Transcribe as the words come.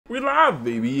We live,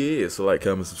 baby, yeah. So like,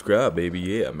 comment, subscribe, baby,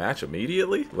 yeah. Match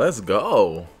immediately? Let's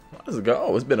go. Let's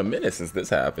go. It's been a minute since this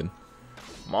happened.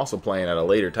 I'm also playing at a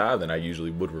later time than I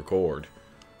usually would record.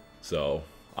 So,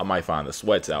 I might find the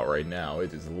sweats out right now.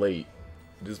 It is late.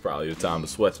 This is probably the time the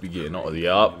sweats be getting on.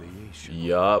 Yup.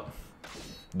 Yup.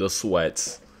 The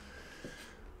sweats.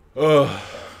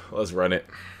 Let's run it.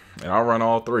 And I'll run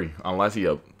all three. Unless he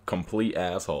a complete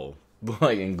asshole.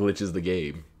 Like, and glitches the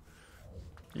game.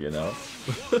 You know?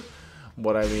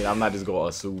 But I mean, I'm not just gonna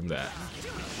assume that.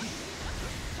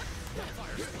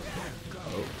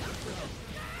 Oh.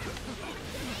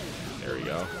 There we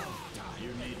go.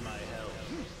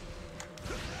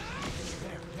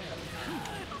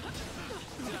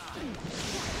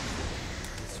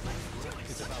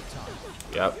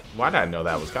 Yep. Why did I know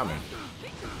that was coming?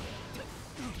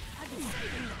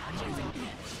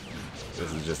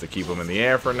 This is just to keep him in the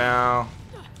air for now.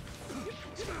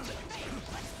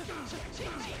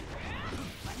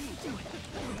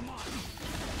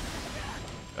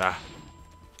 Ah.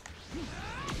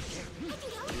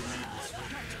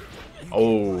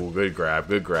 Oh, good grab,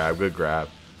 good grab, good grab.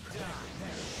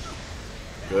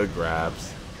 Good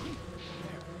grabs.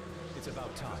 It's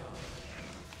about time.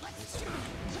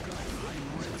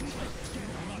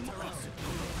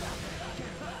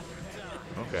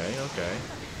 Okay, okay.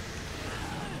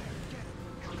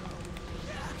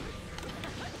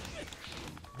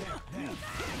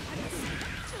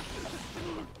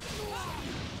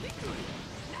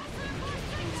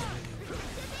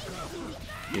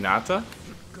 Hinata?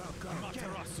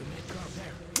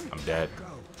 I'm dead.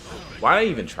 Why did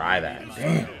I even try that?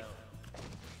 Damn.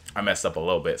 I messed up a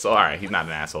little bit. So, alright, he's not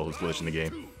an asshole who's glitching the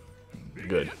game.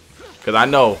 Good. Because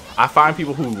I find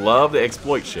people who love to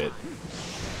exploit shit.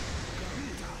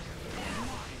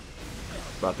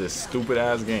 About this stupid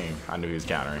ass game. I knew he was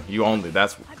countering. You only,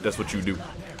 that's what you do.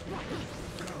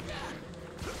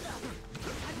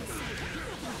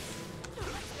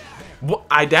 What?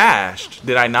 I dashed.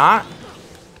 Did I not?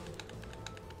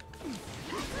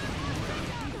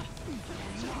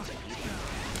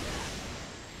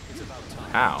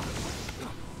 How?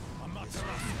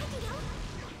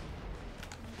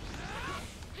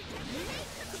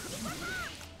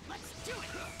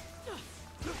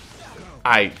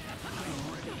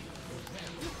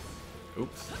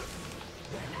 Oops.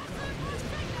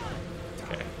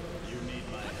 Okay.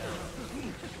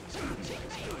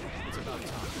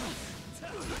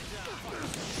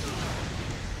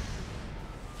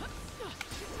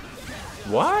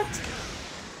 What?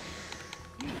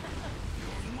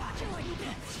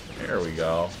 There we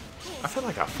go. I feel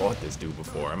like I fought this dude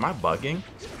before. Am I bugging?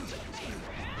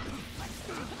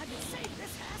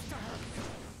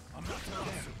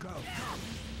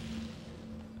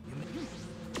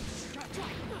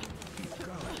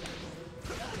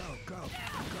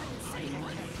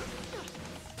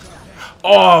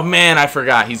 Oh man, I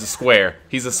forgot. He's a square.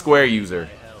 He's a square user.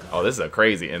 Oh, this is a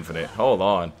crazy infinite. Hold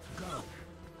on.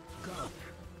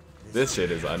 This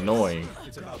shit is annoying.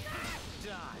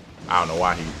 I don't know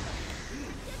why he...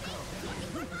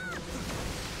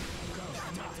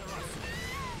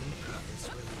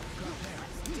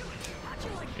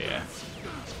 Yeah.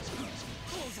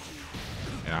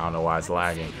 And I don't know why it's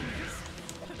lagging.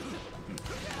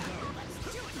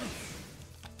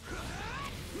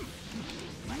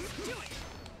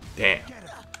 Damn.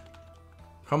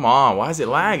 Come on, why is it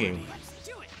lagging?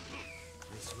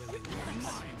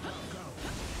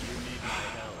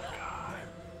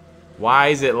 Why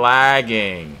is it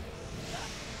lagging?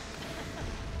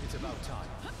 It's about time.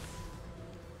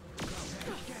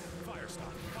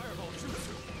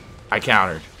 I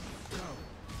countered.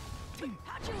 I'll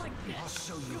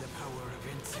show you the power of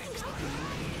insects.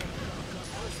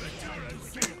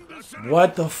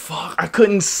 What the fuck? I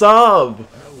couldn't sub.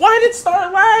 Why did it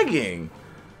start lagging?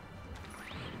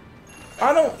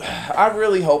 I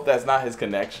really hope that's not his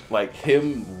connection. Like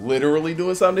him literally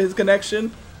doing something to his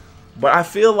connection. But I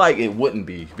feel like it wouldn't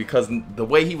be. Because the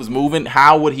way he was moving,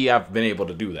 how would he have been able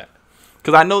to do that?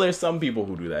 Because I know there's some people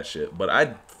who do that shit. But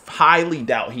I highly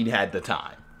doubt he'd had the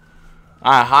time.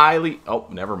 Oh,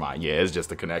 never mind. Yeah, it's just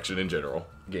the connection in general.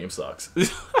 Game sucks.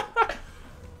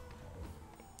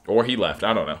 Or he left.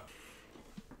 I don't know.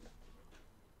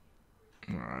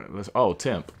 Alright, let's... Oh,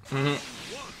 Temp. You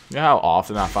know how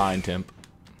often I find Temp?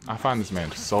 I find this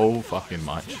man so fucking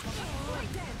much.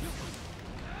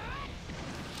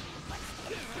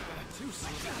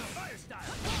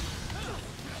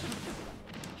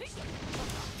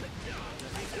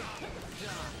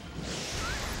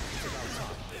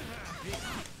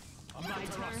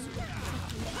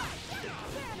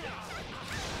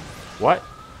 What?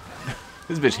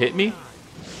 This bitch hit me?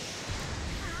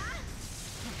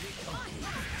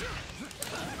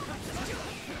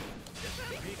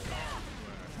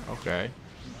 Okay.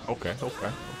 Okay.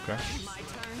 Okay. Okay.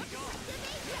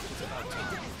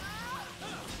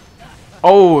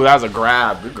 Oh, that was a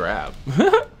grab. Good grab.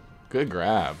 Good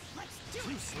grab.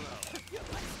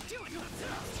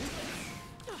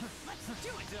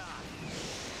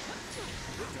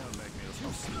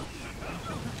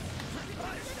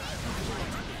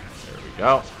 There we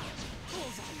go.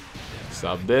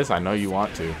 Sub this. I know you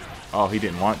want to. Oh, he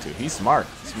didn't want to. He's smart.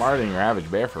 Smarter than your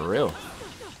average bear for real.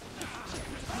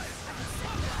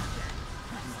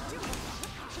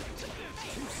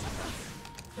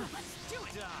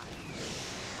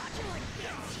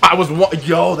 I was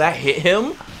yo, that hit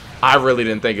him? I really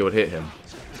didn't think it would hit him.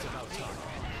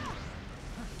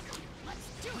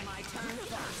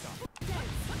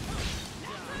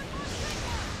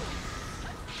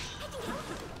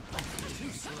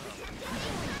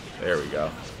 There we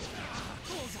go.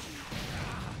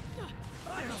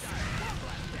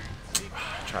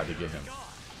 Tried to get him.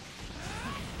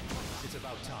 It's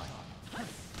about time.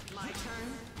 My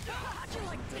turn.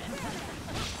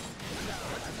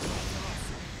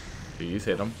 Please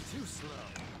hit him. Too slow.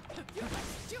 Too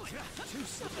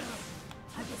slow.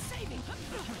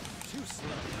 Too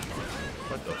slow.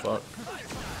 What the fuck?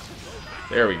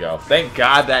 There we go. Thank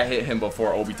God that hit him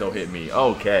before Obito hit me.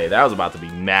 Okay, that was about to be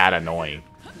mad annoying.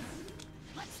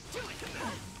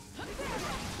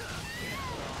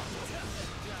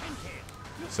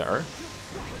 Sir?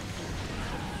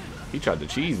 He tried to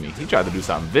cheese me. He tried to do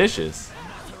something vicious.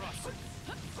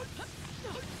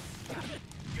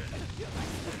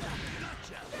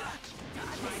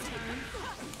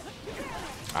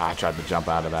 I tried to jump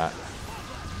out of that.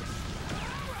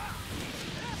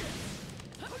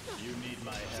 You need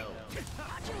my help.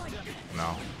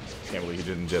 No. Can't believe he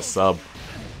didn't just sub.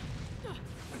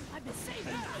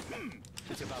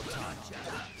 It's about time.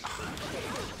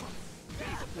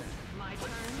 My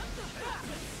turn.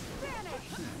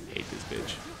 Hate this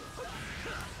bitch.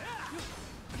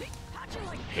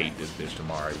 Hate this bitch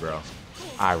Tamari, bro.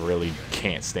 I really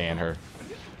can't stand her.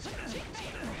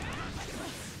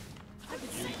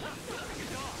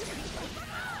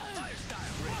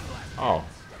 Oh,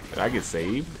 did I get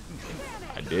saved?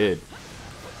 I did.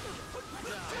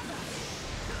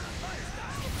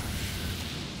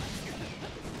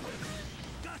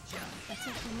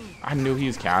 I knew he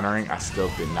was countering. I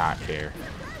still did not care.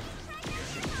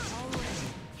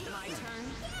 My turn.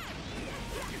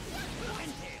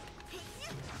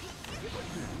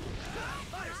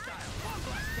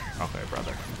 Okay,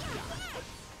 brother.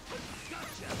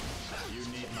 You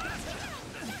need my help.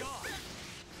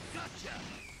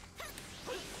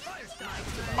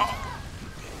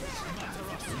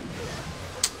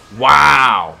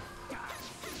 Wow.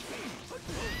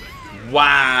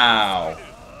 Wow.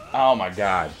 Oh my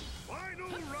God.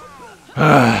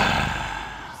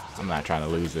 I'm not trying to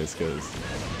lose this because,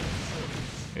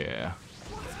 yeah.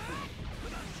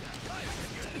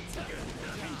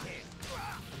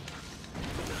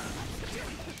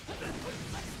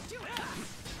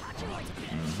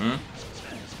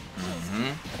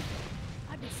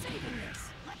 I've been saving this.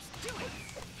 Let's do it.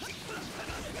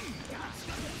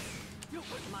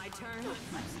 My turn.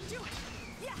 Let's do it.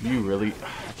 You really,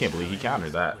 I can't believe he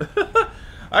countered that.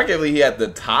 I can't believe he had the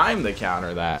time to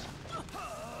counter that. You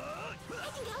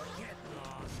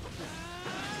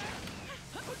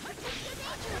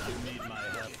need my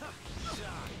help.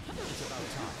 It's about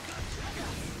time.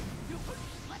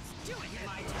 Let's do it.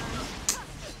 My turn.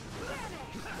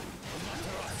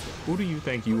 Who do you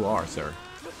think you are, sir?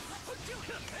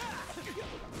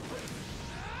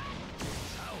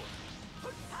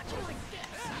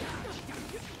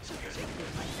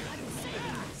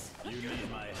 You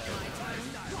need my help.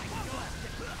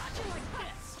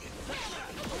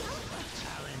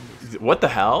 What the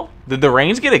hell? Did the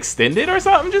range get extended or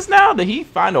something just now? Did he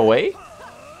find a way?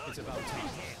 It's about time.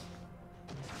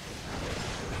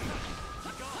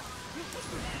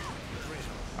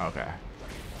 Okay.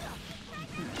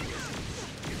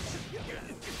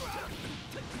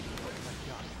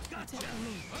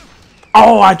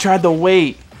 Oh, I tried to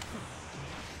wait.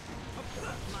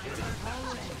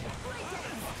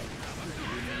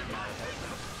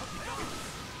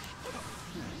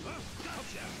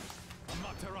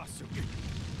 Amaterasu.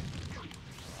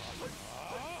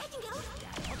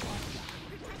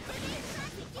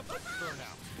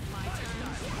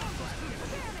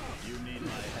 You need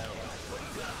my help.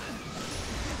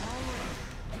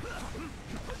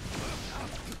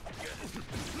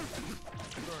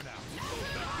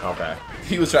 Okay.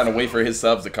 He was trying to wait for his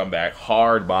subs to come back.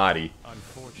 Hard body.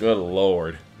 Good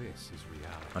lord. This is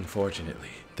reality. Unfortunately,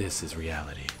 this is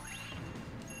reality.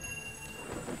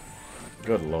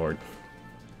 Good lord.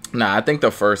 Nah, I think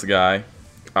the first guy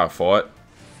I fought,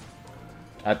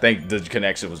 I think the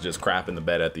connection was just crap in the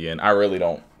bed at the end. I really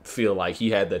don't feel like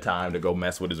he had the time to go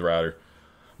mess with his router.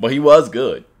 But he was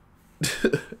good.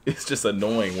 It's just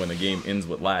annoying when the game ends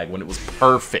with lag, when it was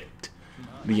perfect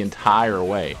the entire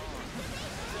way.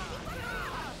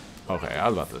 Okay, I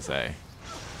was about to say.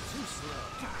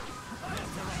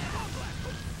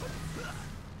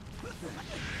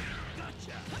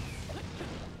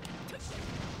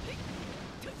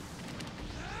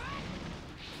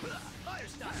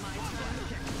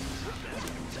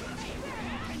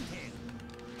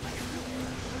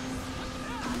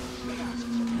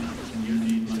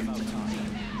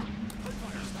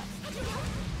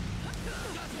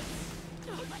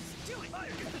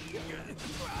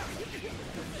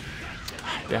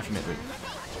 Definitely.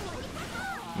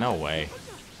 No way.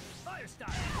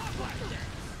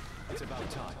 It's about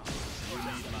time. You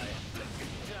need my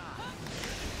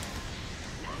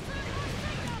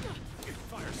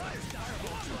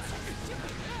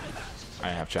I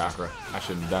didn't have chakra. I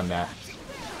shouldn't have done that.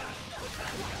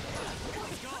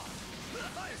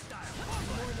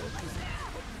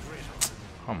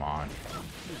 Come on.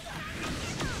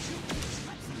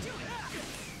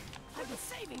 I've been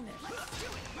saving this. Let's do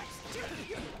it. Let's do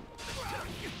it.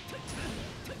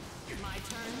 My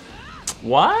turn.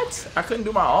 What? I couldn't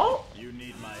do my ult? You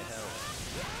need my help.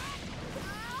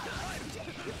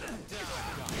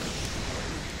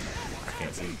 I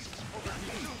can't see.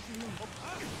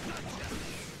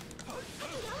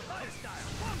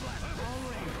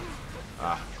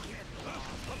 Ah.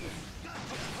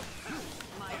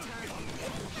 My turn.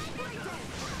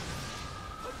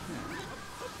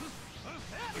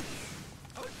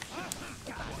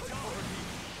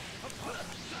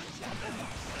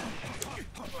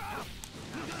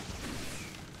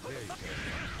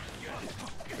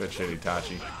 Good shit,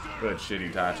 Itachi. Good shit,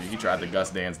 Itachi. He tried to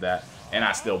Gus Dance that, and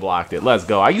I still blocked it. Let's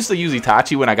go. I used to use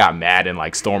Itachi when I got mad in,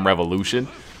 like, Storm Revolution.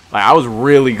 Like, I was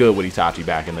really good with Itachi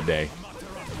back in the day.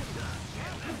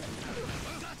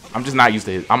 I'm just not used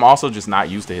to his... I'm also just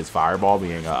not used to his fireball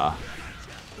being, You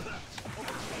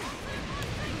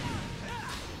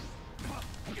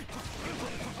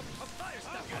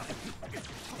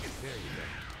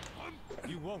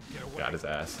won't get away. got his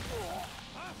ass.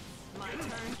 My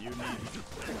turn. You need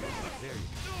there you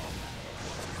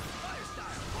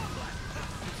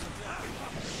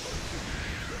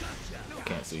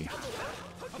Can't see.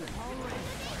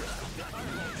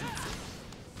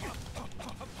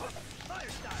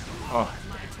 Oh.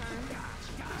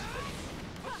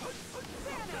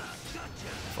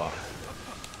 Fuck.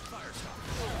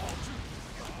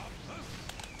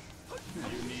 You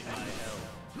need my help.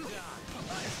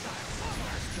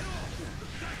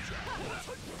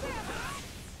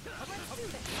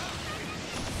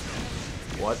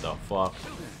 What the fuck?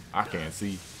 I can't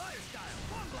see.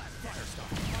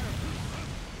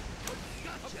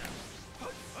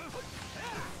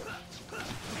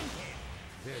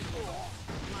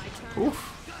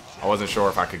 Oof. I wasn't sure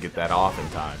if I could get that off in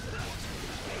time.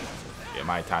 Yeah,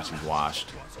 my Itachi's washed.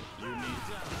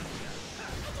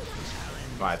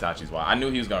 My Itachi's washed. I knew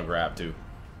he was gonna grab too.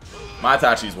 My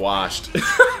Itachi's washed.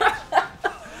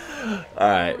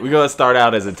 Alright, we're gonna start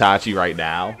out as Itachi right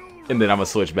now. And then I'm gonna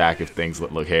switch back if things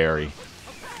look hairy.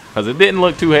 Because it didn't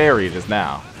look too hairy just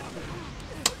now.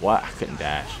 What? I couldn't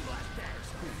dash.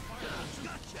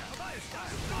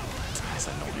 That's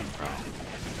annoying, bro.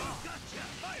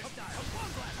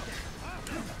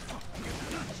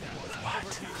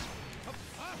 What?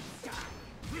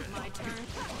 My turn.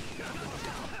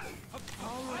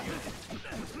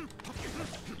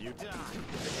 You die.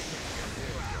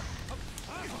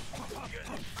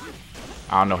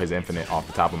 I don't know his infinite off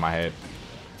the top of my head.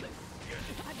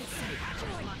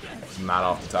 Not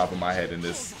off the top of my head in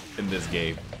this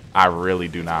game. I really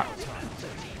do not.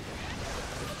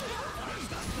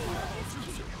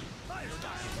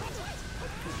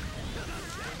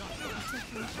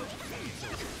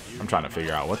 I'm trying to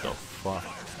figure out what the fuck.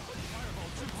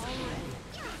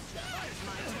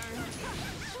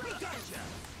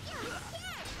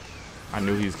 I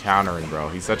knew he was countering, bro.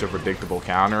 He's such a predictable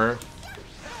counterer.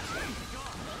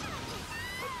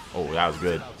 Oh, that was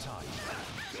good.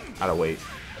 Gotta wait.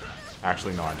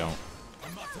 Actually, no, I don't.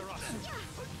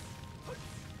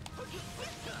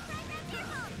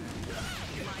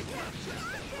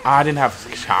 I didn't have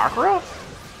chakra?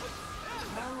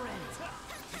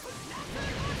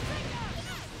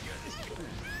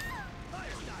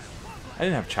 I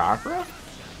didn't have chakra?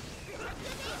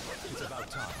 It's about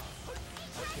time.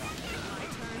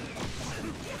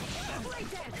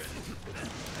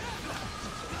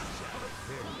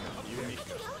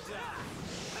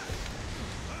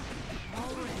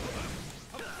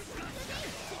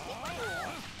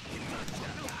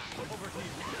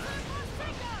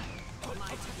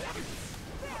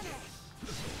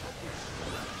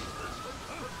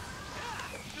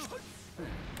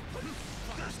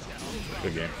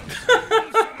 Good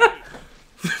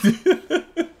game.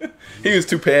 He was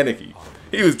too panicky.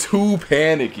 He was too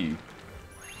panicky.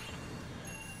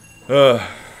 Yeah,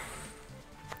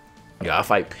 I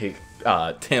fight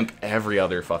Temp every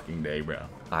other fucking day, bro.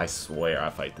 I swear I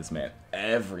fight this man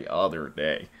every other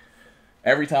day.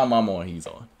 Every time I'm on, he's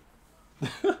on.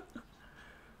 I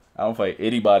don't fight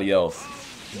anybody else.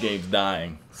 The game's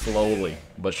dying. Slowly,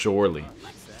 but surely.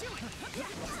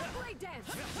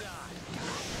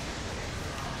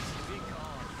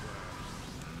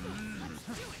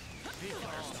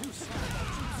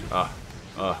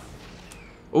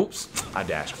 Oops. I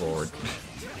dashed forward.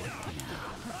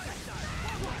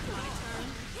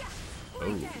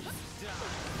 Oh.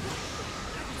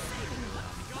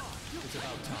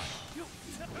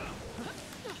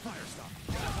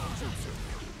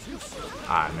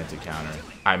 I meant to counter.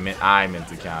 I meant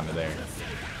to counter there.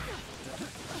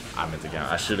 I meant to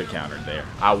counter. I should have countered there.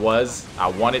 I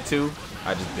wanted to.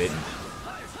 I just didn't.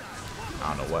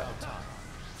 I don't know what.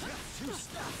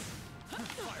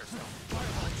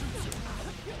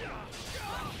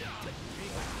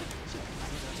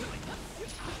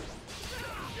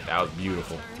 That was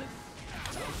beautiful.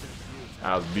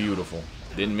 That was beautiful.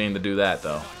 Didn't mean to do that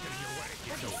though.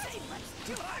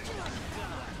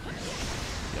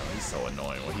 Yo, he's so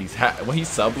annoying when he's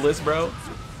subless, bro.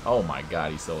 Oh my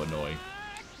god, he's so annoying.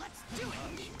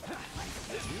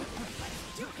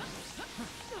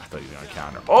 I thought he was gonna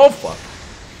counter. Oh fuck!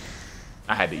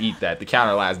 I had to eat that. The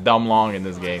counter lasts dumb long in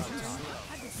this game.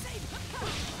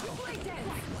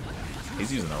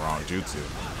 He's using the wrong jutsu.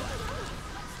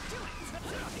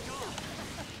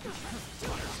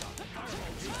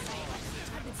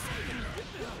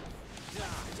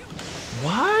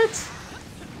 What?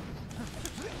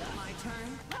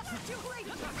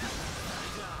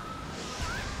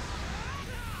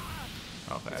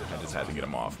 Okay, I just had to get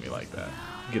him off me like that.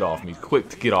 Get off me. Quick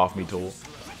to get off me, tool.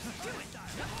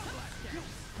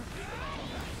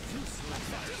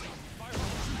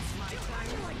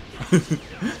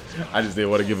 I just didn't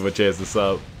want to give him a chance to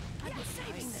sub.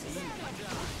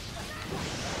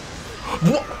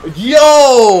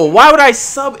 Yo! Why would I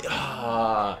sub?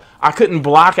 I couldn't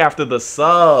block after the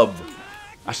sub.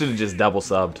 I should have just double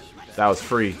subbed. That was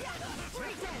free.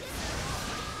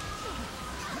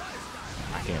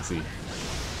 I can't see.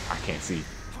 I can't see.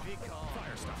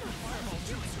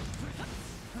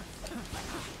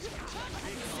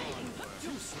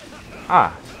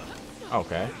 Ah.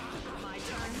 Okay.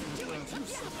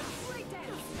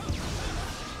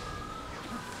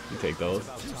 You take those.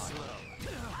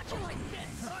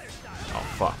 Oh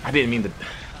fuck. I didn't mean to.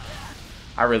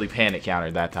 I really panic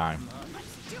countered that time.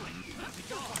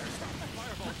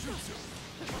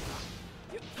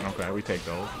 Okay, we take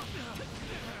those.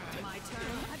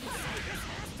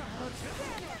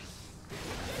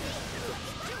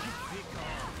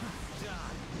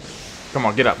 Come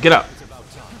on, get up, get up.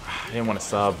 I didn't want to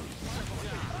sub.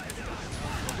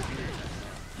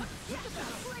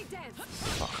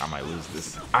 Fuck, I might lose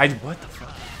this. What the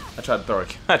fuck? I tried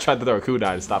to throw a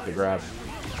kunai to stop the grab.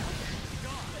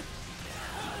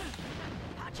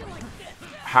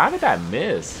 How did that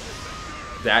miss?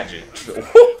 That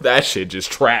shit just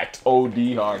tracked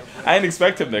OD hard. I didn't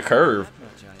expect him to curve.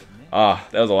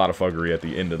 That was a lot of fuckery at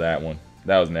the end of that one.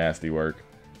 That was nasty work.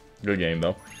 Good game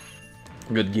though.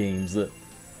 Good games.